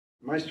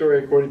My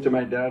story, according to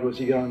my dad, was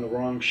he got on the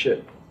wrong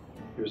ship.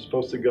 He was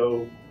supposed to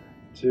go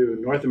to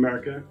North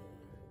America,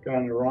 got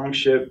on the wrong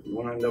ship, and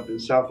wound up in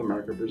South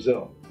America,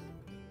 Brazil.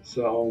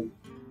 So,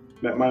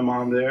 met my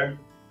mom there.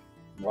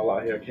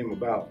 Voila, here I came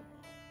about.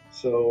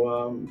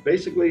 So,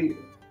 basically,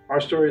 our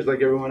story is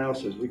like everyone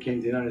else's. We came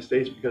to the United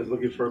States because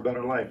looking for a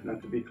better life.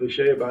 Not to be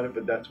cliche about it,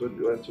 but that's what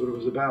it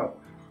was about.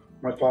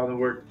 My father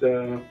worked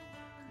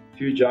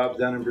few jobs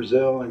down in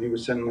Brazil, and he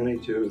would send money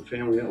to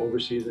family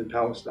overseas in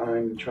Palestine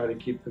and try to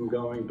keep them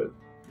going. But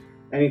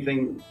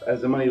anything,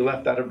 as the money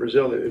left out of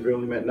Brazil, it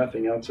really meant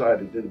nothing outside.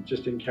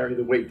 Just didn't carry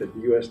the weight that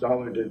the U.S.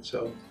 dollar did.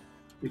 So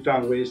we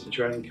found ways to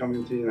try and come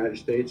into the United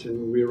States,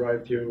 and we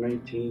arrived here in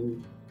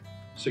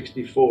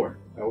 1964.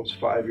 I was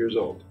 5 years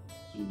old.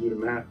 So you do the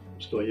math, I'm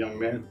still a young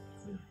man.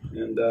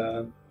 And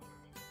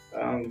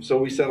so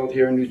we settled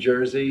here in New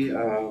Jersey,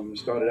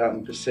 started out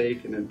in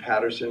Passaic and then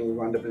Paterson. We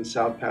wound up in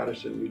South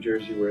Paterson, New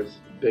Jersey, where it's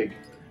big,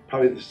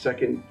 probably the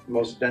second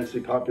most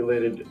densely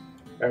populated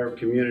Arab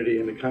community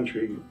in the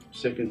country,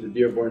 second to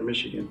Dearborn,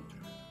 Michigan.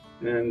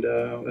 And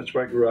that's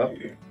where I grew up.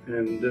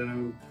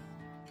 And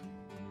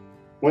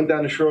went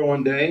down the shore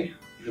one day,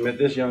 I met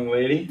this young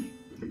lady,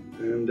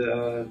 and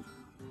the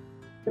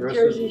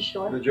Jersey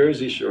Shore. The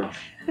Jersey Shore.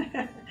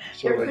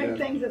 There are good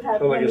things that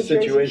happen like on a the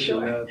Jersey situation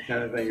Shore.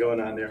 kind of thing going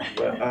on there.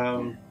 But,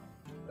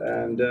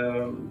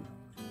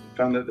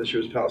 found out that she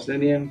was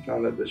Palestinian,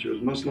 found out that she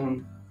was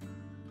Muslim,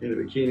 in a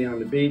bikini on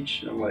the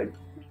beach. I'm like,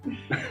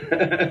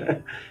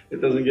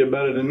 it doesn't get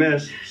better than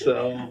this.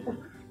 So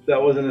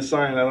that wasn't a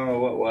sign, I don't know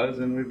what was,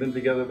 and we've been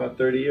together about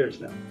 30 years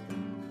now.